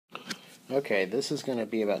Okay, this is going to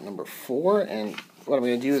be about number 4, and what I'm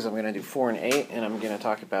going to do is I'm going to do 4 and 8, and I'm going to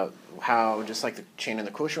talk about how, just like the chain and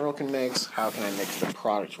the quotient rule can mix, how can I mix the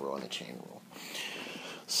product rule and the chain rule.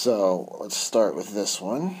 So let's start with this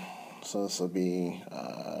one. So this will be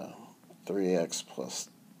 3x plus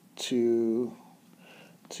 2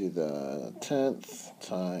 to the 10th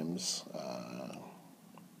times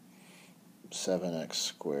 7x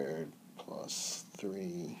squared plus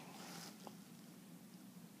 3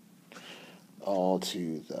 all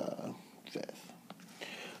to the 5th.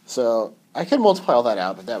 So I could multiply all that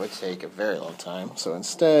out, but that would take a very long time. So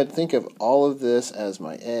instead, think of all of this as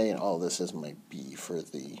my A and all of this as my B for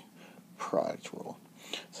the product rule.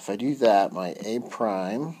 So if I do that, my A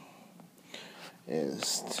prime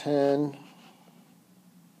is 10,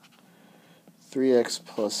 3x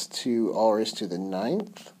plus 2 all raised to the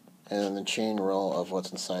 9th, and then the chain rule of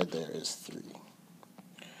what's inside there is 3.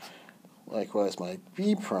 Likewise, my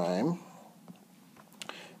B prime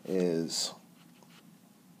is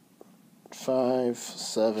 5,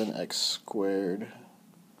 7x squared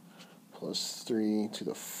plus 3 to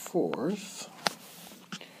the 4th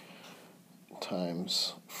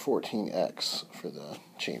times 14x for the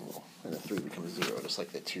chain rule. And the 3 becomes 0, just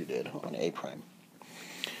like the 2 did on A prime.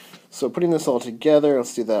 So putting this all together,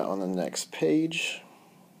 let's do that on the next page.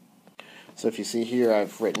 So if you see here,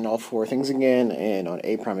 I've written all 4 things again, and on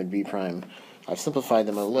A prime and B prime, I've simplified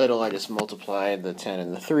them a little. I just multiplied the 10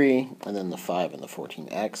 and the 3, and then the 5 and the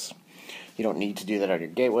 14x. You don't need to do that on your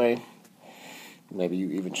gateway. Maybe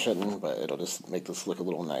you even shouldn't, but it'll just make this look a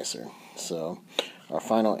little nicer. So our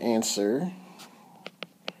final answer,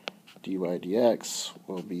 dy dx,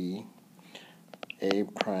 will be A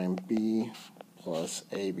prime B plus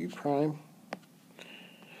AB prime.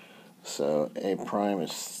 So A prime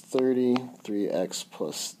is 30, 3x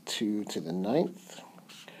plus 2 to the 9th.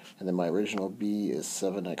 And then my original B is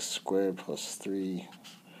 7x squared plus 3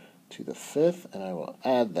 to the 5th. And I will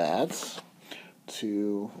add that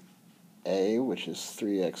to A, which is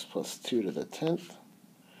 3x plus 2 to the 10th,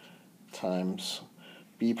 times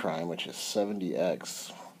B prime, which is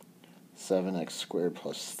 70x, 7x squared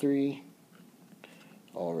plus 3,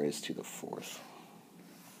 all raised to the 4th.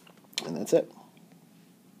 And that's it.